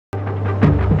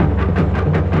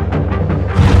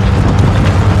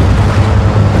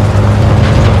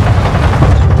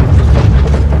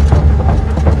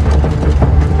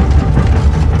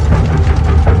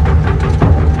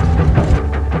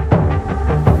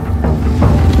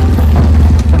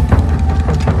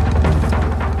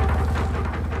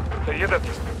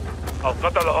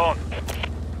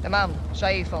تمام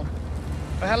شايفهم.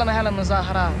 وهلا مهلا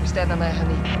مظاهرة بستاذنا ما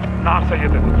هنيك. نعم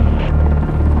سيدنا.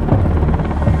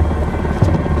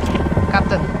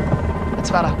 Captain,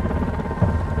 it's Farah.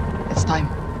 It's time.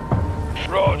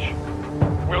 Raj,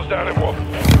 wheels down in one.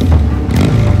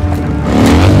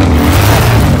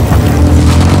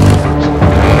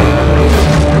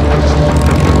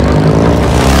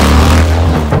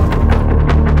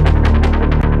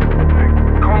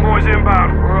 Convoy's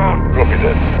inbound. We're on. Copy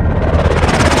that.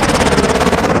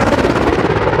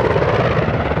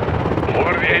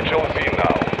 Over the HLZ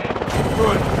now.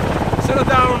 Good. Settle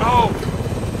down on hold.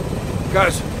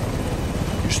 Guys,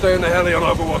 you stay in the heli on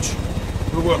Overwatch.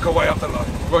 We'll work our way up the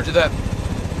line. Roger that.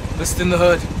 Let's thin the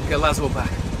hood, get Laswell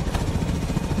back.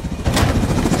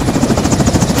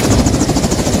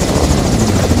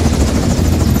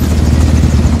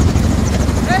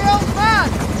 Hey, old man!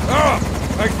 Ah!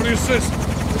 Thanks for the assist.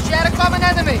 We share a common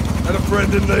enemy. And a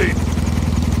friend in need.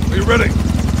 Are you ready?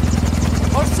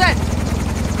 All set.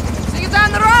 See you down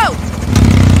the road!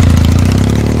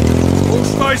 All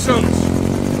stations!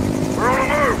 We're on the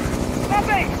move!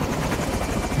 Copy!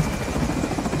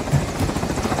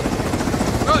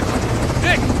 Rog,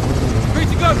 Nick, free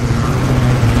to go.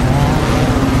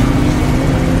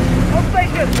 All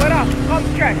stations, we're up. Comms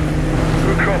check.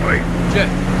 Good copy. Jet.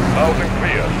 Housing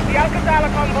clear. The Alcazar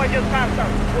convoy just passed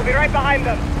us. We'll be right behind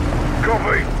them.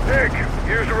 Copy. Nick,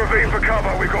 use the ravine for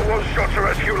cover. We've got one shot to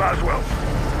rescue Laswell.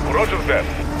 Roger that.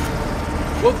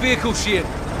 What vehicle's she in?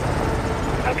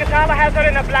 Alcatala has her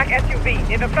in a black SUV,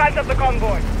 in the front of the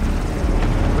convoy.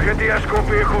 We get the escort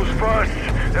vehicles first,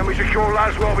 then we secure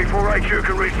Laswell before AQ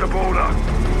can reach the border.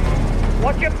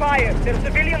 Watch your fire. There are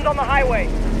civilians on the highway.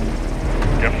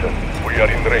 Captain, we are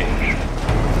in range.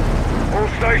 All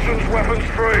stations, weapons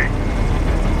free.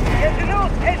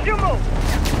 As you move.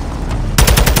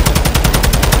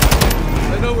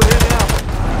 They know we're here now.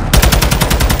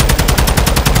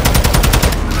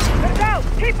 They're down.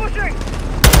 Keep pushing.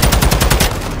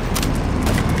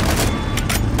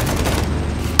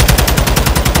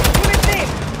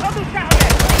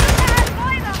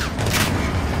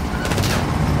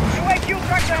 UAQ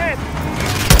tracks ahead.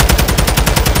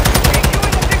 AQ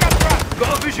in the pickup truck. Got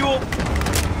a visual.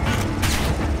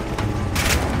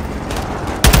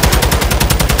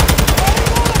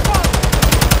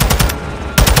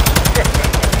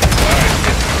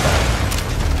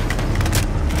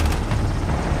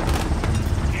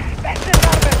 That's it,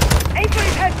 Alvin. Aim for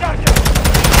his head, Sergeant.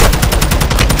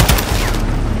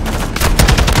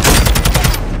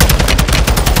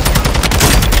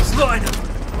 Slide him.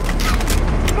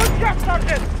 Good shot,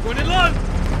 Sergeant. Going in line.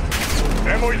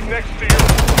 Ammo is next to you.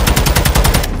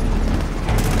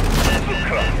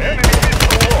 Enemy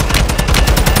missile lost.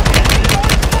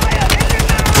 Fire! Engine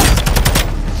now!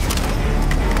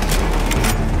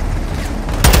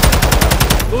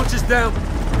 Launch is down.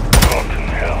 Fucking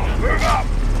hell. Move up!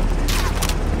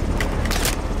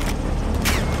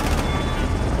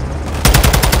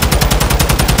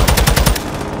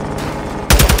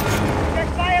 Check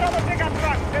fire on the pickup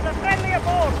truck. There's a friendly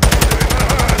aboard.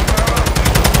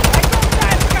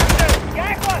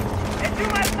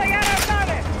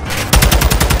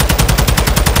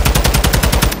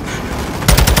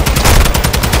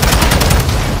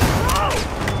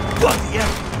 Bloody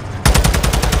hell.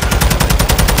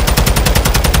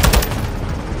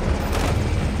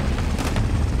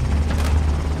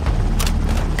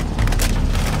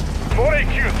 More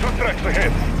AQ, 2 tracks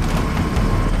ahead.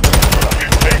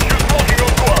 AQ's walking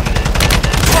on to us.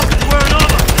 Rockets wearing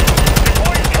armor.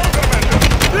 Deploying countermeasures.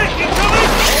 Nick,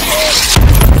 incoming!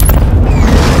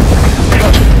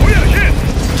 We're hit!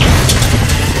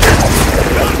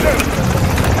 Doctor!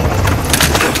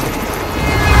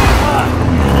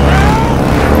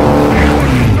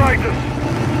 Status.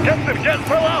 Captain, gas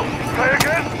fell out. Say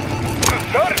again? The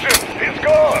sergeant is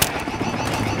gone.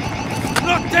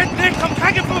 Not dead, Nick. I'm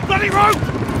hanging from a bloody rope.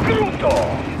 Bruto!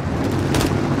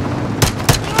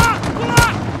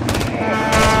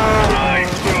 Right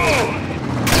through!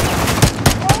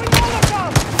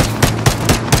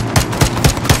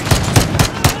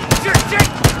 Shit!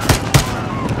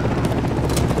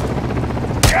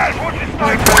 Gas, what's his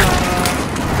status?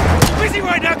 Busy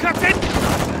right now, Captain.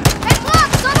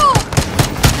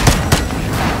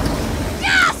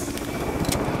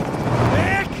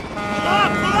 Nick! Pull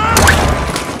up!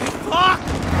 Fuck!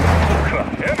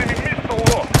 Enemy missile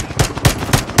lost.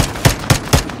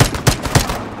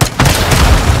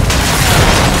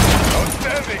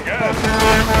 Outstanding, gas.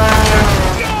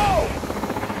 No!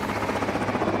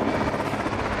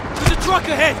 There's a truck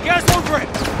ahead. Gas over it.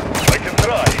 I can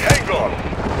try. Hang on.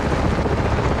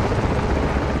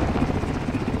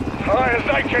 High as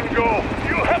I can go.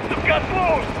 You have to cut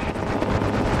loose.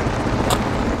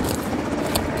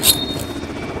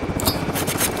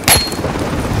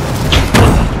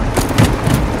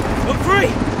 I'm free!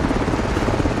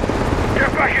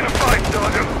 Get back in the fight,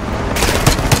 Sergeant.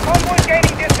 Convoy's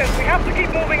gaining distance. We have to keep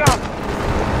moving up.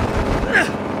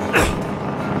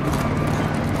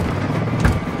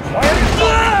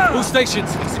 All stations,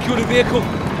 secure the vehicle.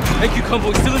 AQ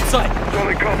convoy still in sight.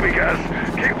 Solid copy, Gaz.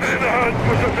 Keep it in the hunt.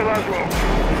 Push up to Laswell.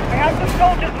 I have some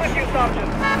soldiers with you, Sergeant.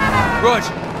 Rog,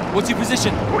 what's your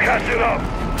position? We're catching up.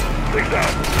 6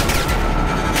 out.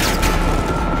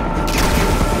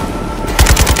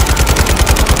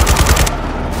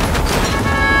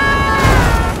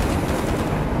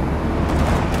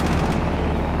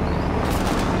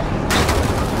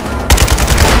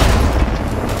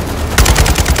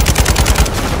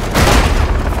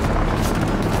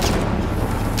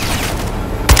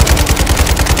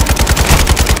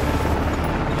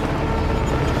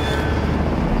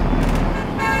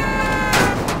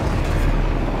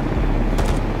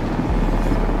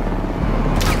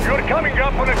 Coming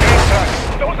up on a gas track.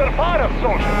 Those are fire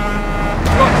soldiers.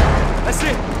 Rog, that's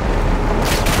it.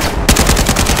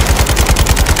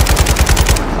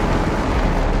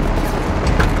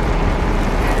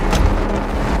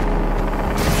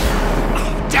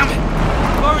 Damn it!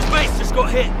 Forest base just got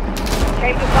hit.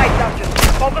 Came to fight, Sergeant.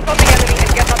 Focus on the enemy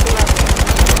and get up to level.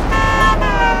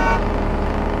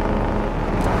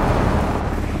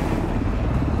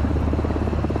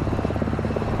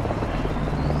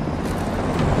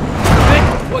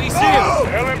 What are you seeing?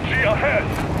 LMG ahead.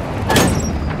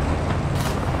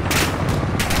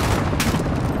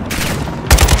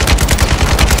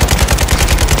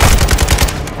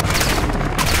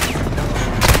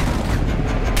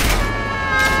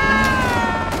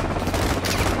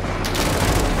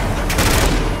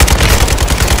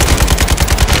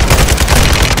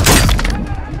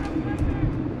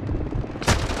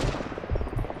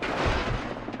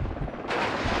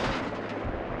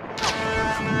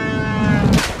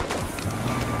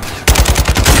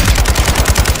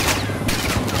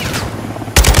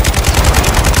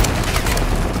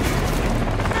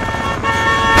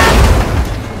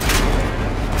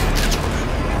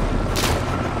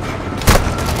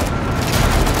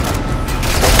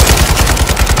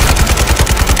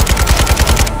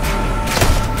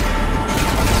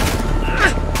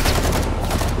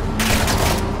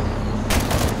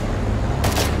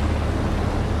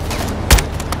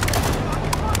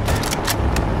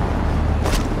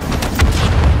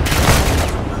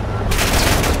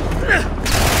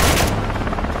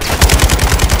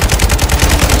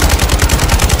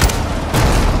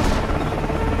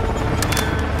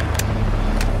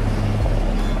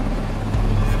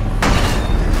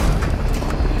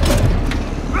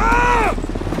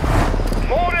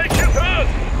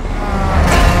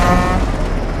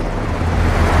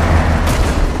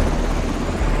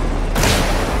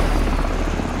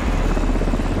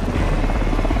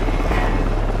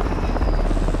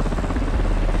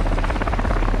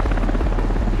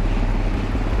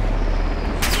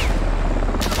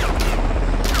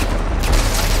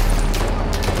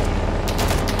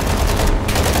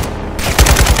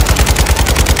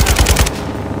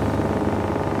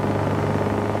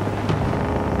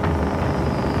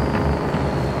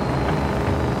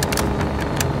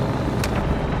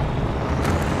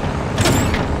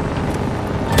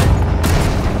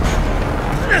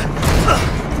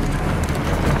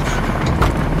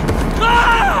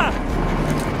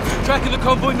 Tracking the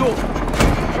convoy north.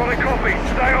 Solid copy.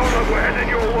 Stay on them. We're heading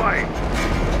your way.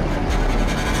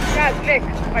 Gaz, Nick.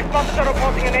 My spotters are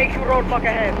reporting an AQ roadblock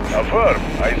ahead. Affirm.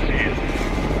 I see it.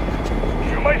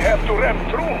 You might have to ram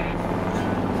through.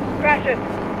 Crash it.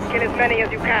 Kill as many as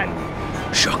you can.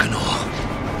 Shock and awe.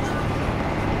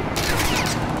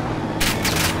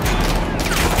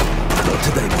 Not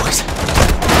today, boys.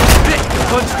 Nick,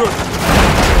 punch through.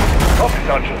 Copy,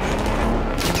 Sergeant.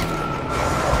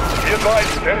 Be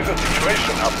advised, there is a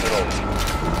situation after all.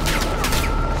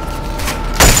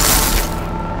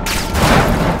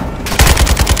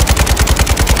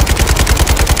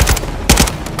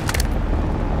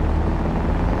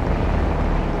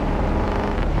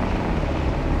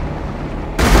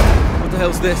 What the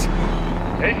hell's this?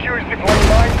 AQ is deploying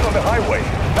lines on the highway.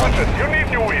 Sergeant, you need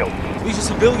new wheels. These are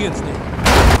civilians, Nick.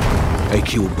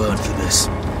 AQ will burn for this.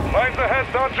 Lines ahead,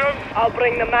 Sergeant. I'll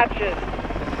bring the matches.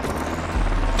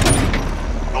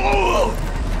 Oh!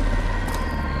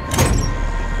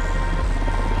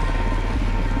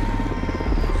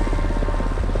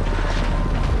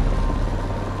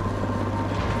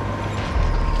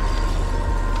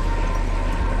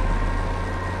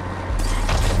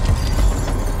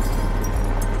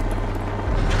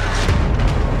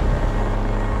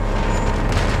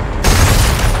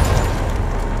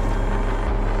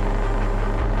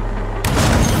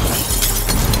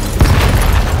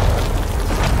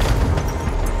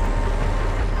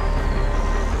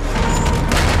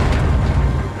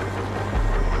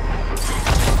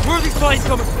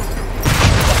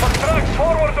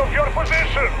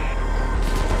 position!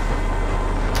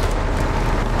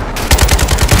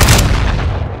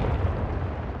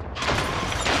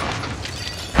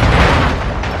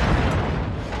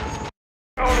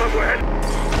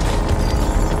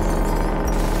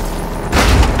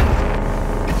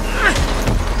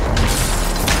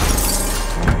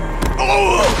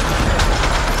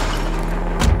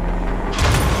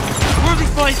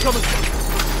 Coming.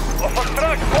 Off a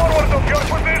track forward of your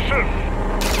position!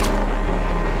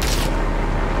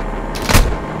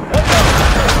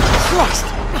 Christ!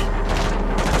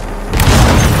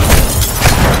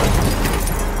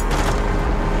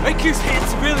 AQ's hitting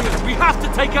civilians. We have to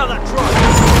take out that truck.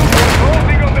 We're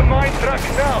holding on the mine track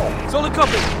now. Solid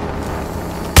copy.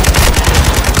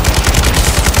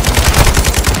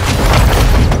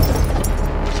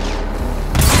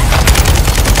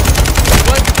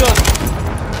 Flank done.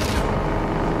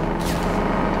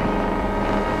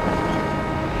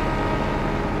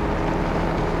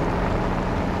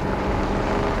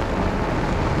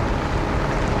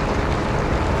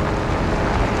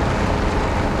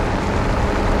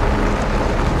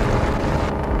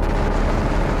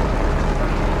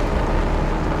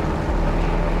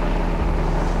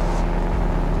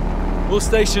 All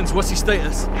stations, what's your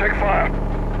status? Check fire.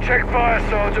 Check fire,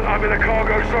 Sergeant. I'm in a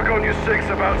cargo truck on your 6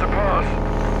 about to pass.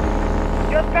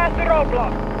 Just past the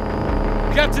roadblock.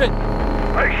 Captain!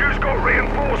 AQ's got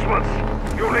reinforcements.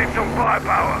 You'll need some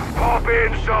firepower. Pop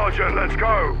in, Sergeant. Let's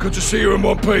go. Good to see you in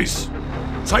one piece.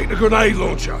 Take the grenade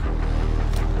launcher.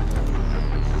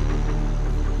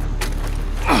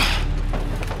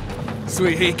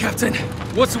 Sweet heat, Captain.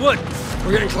 What's the word?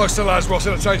 We're getting close to Lasros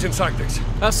and are changing tactics.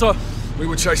 How so? We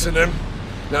were chasing them.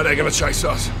 Now they're gonna chase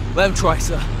us. Let them try,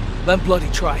 sir. Let them bloody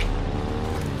try.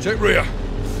 Check rear.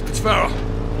 It's Farah.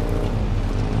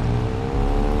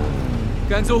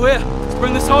 Gang's all here. Let's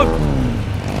bring this home.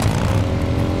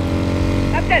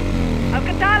 Captain,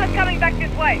 Alcatala's coming back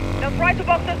this way. They'll try to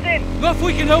box us in. Not if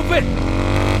we can help it.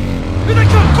 Here they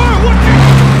come! Fire! Watch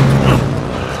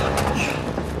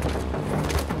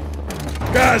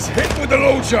it! Guys, hit with the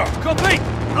launcher. Copy!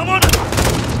 I'm on it!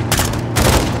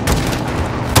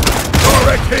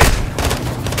 Direct hit.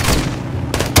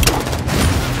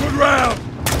 Good round.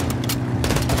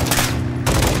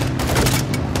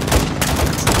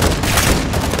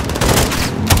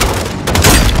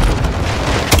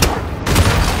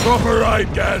 Proper ride,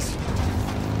 Gaz.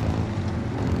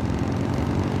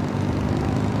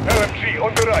 LMG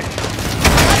on the right.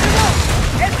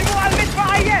 Esimo al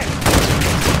mitraille!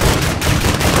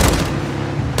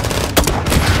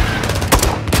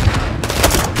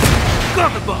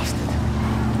 Got the bastard!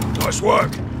 Nice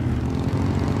work.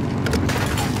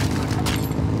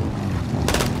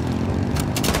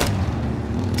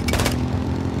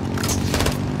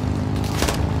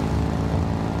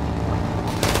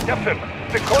 Captain,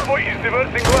 the convoy is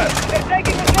diverting west. They're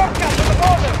taking a shortcut to the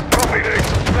border! Copy, Nick.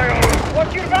 Stay on.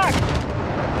 Watch your back!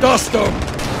 Dust them.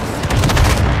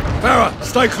 Farah,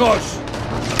 stay close.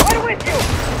 I'm with you!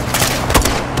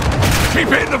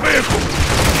 Keep it in the vehicle.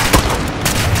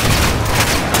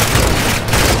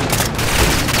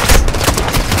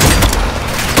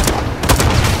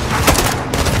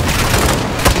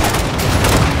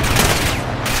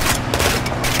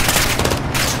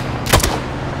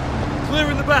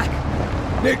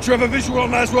 Nick, do you have a visual on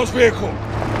Laswell's vehicle?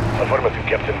 Affirmative,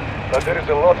 Captain. But there is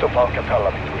a lot of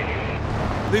Alcatala between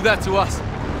you. Leave that to us.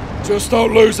 Just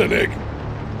don't lose her, Nick.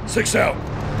 6 out.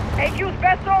 AQ's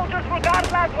best soldiers will guard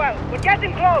Laswell. We're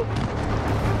getting close.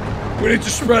 We need to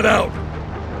spread out.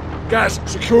 Gaz,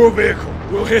 secure a vehicle.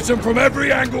 We'll hit them from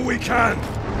every angle we can.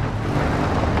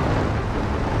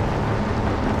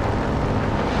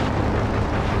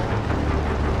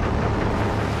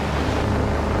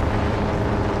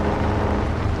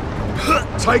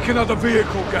 Take another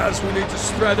vehicle, Gaz. We need to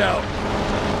spread out.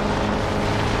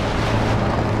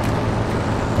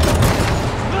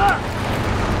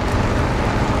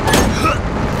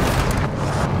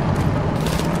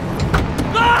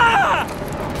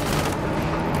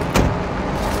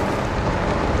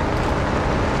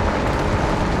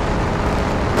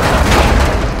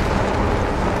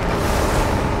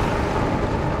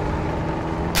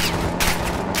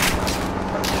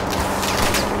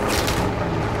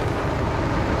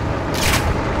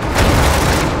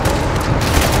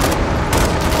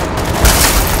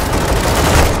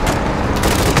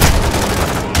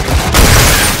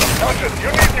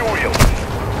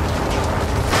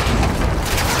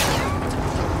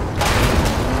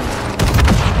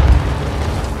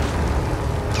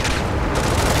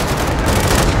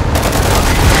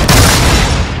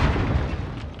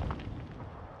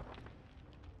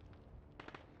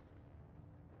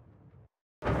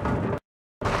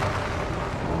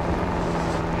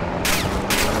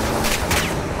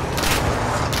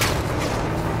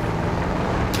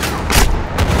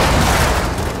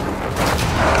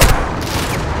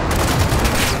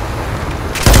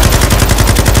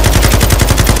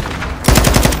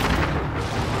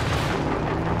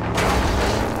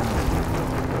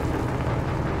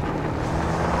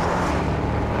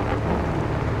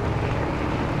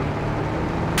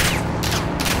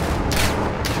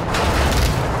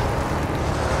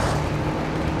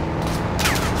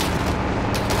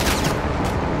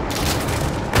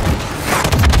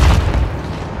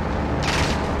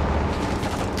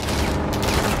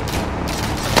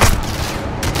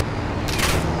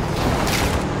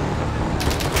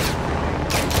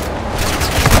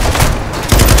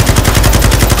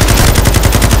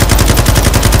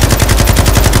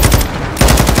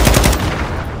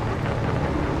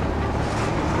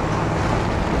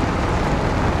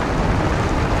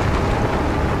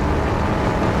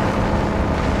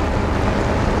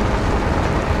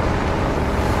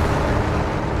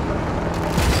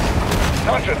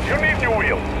 positions. You need new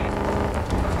wheels.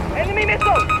 Enemy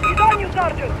missile! He's on you,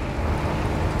 Sergeant!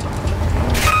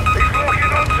 He's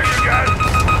locking onto you, guys.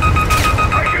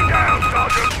 Take him down,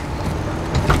 Sergeant.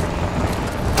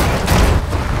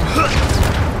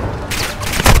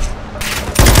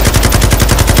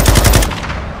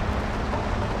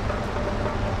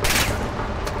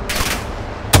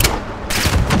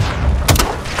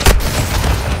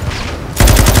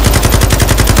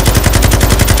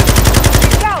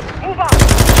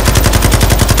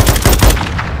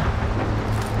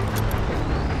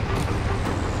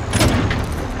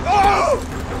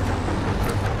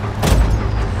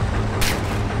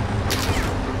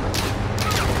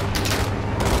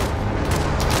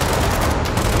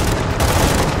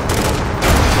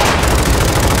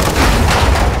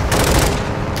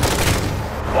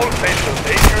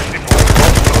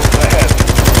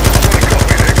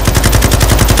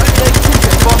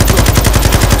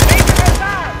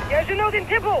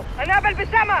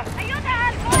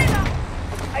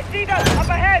 I see them up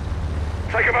ahead!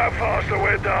 Take them out faster,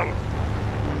 we're done.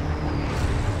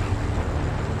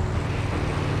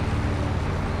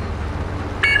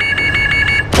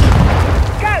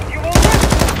 Guys, you all good?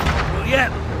 Well, yeah.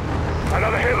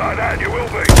 Another hit like that, you will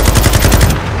be.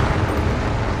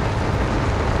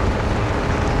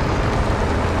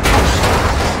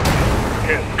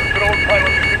 Yes, the drone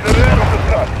pilot is in the rear of the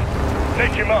truck.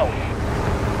 Take him out.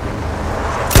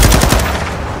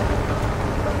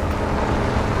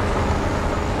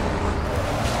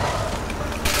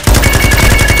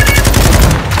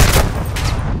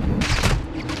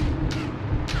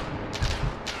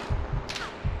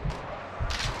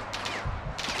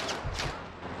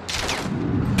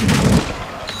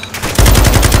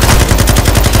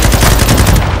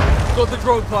 Got the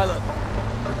drone pilot.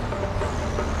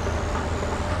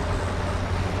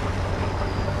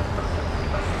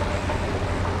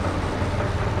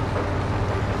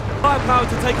 Firepower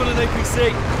to take on an APC.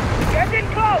 Get in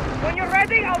close! When you're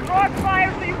ready, I'll draw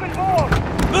fire so you can board!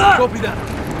 Copy that.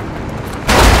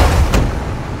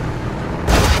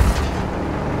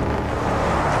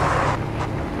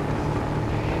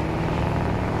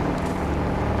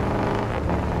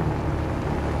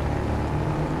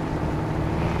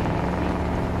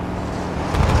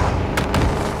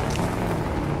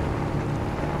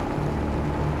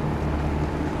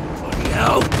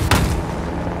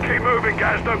 Keep moving,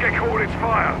 guys. Don't get caught in its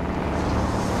fire.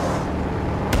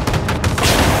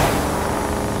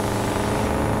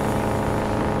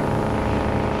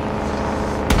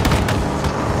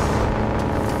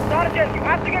 Sergeant, you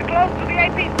have to get close to the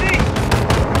APC!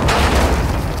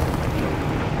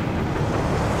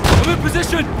 I'm in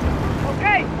position.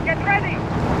 Okay, get ready!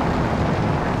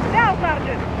 Now,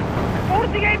 Sergeant!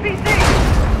 Towards the APC!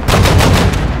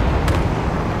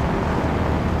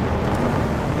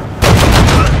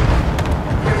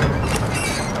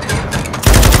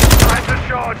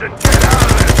 Charge and get out of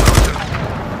there, Sergeant!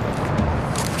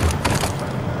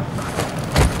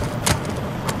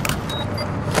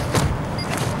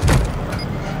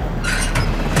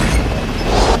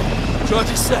 Charge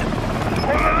is set.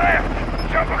 On the left!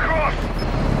 Jump across!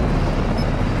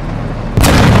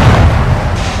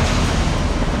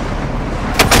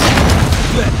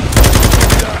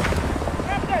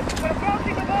 Captain, we're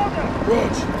approaching the border!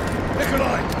 Rog,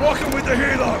 Nikolai, walking with the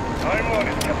helo. I'm on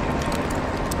it, Captain.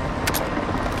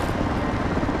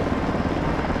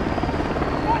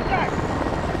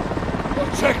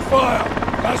 Check fire!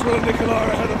 Caswell and Nikolai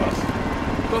are ahead of us.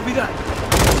 Copy that.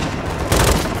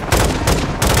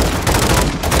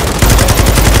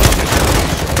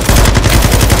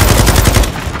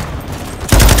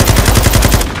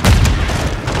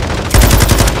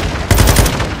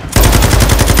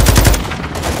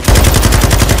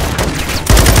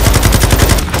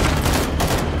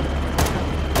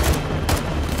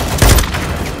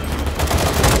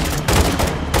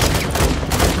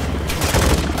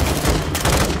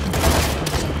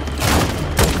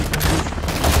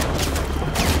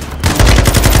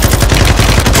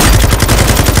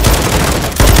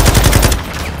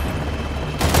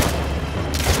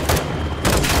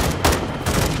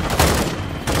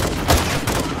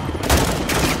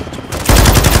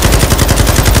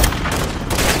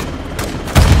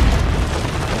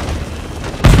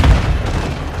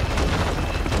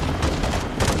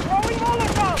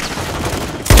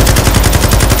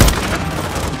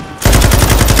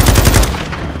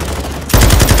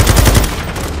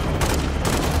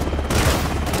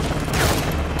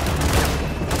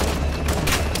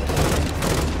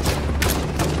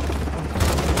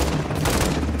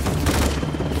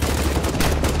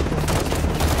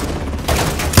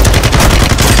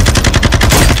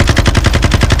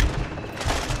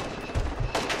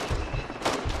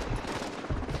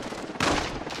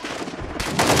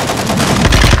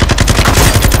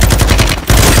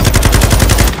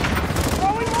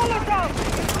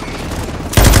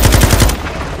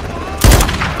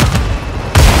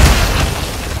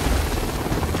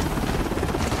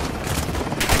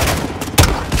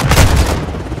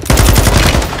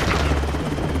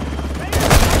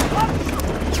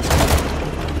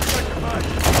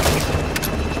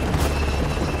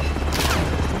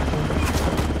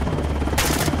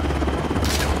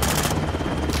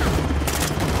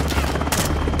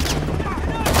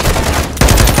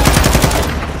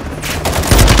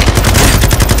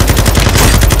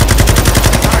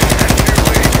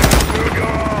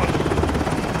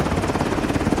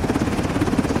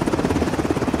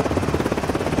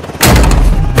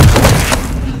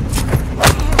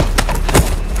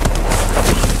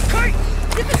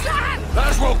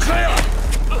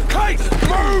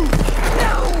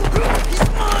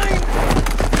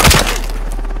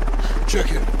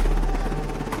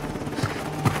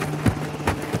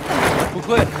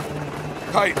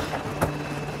 Kate.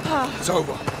 It's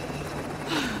over.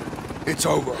 It's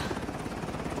over.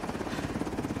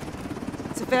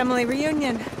 It's a family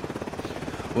reunion.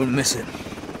 Wouldn't miss it.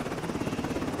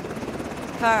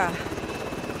 Farah.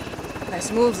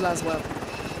 Nice moves, Laswell.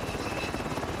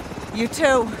 You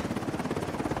too.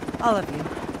 All of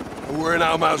you. We're in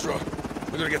Al-Mazrah.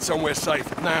 We're gonna get somewhere safe.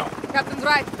 Now. Captain's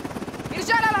right.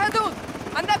 رجال على الحدود.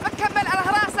 عندنا بنكمل على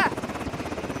هراسة.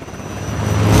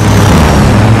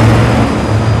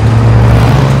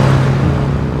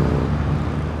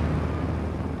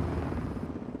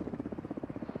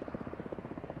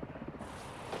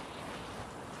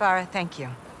 Farah, thank you.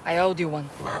 I owed you one.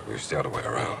 Well, it's the other way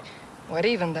around. We're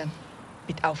even then.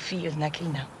 Without fear,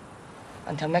 Nakina.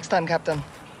 Until next time, Captain.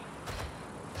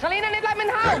 خلينا نطلع من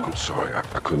هون. I'm sorry. I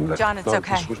couldn't let... John, it's no,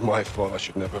 okay. This was my fault. I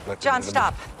should never have let... John,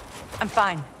 stop. I'm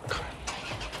fine.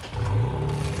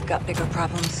 We've got bigger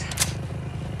problems.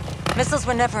 Missiles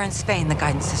were never in Spain. The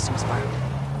guidance systems were.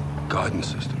 Guidance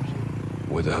systems?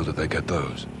 Where the hell did they get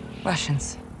those?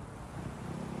 Russians.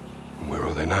 Where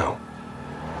are they now?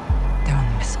 They're on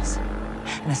the missiles.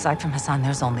 And aside from Hassan,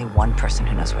 there's only one person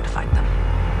who knows where to find them.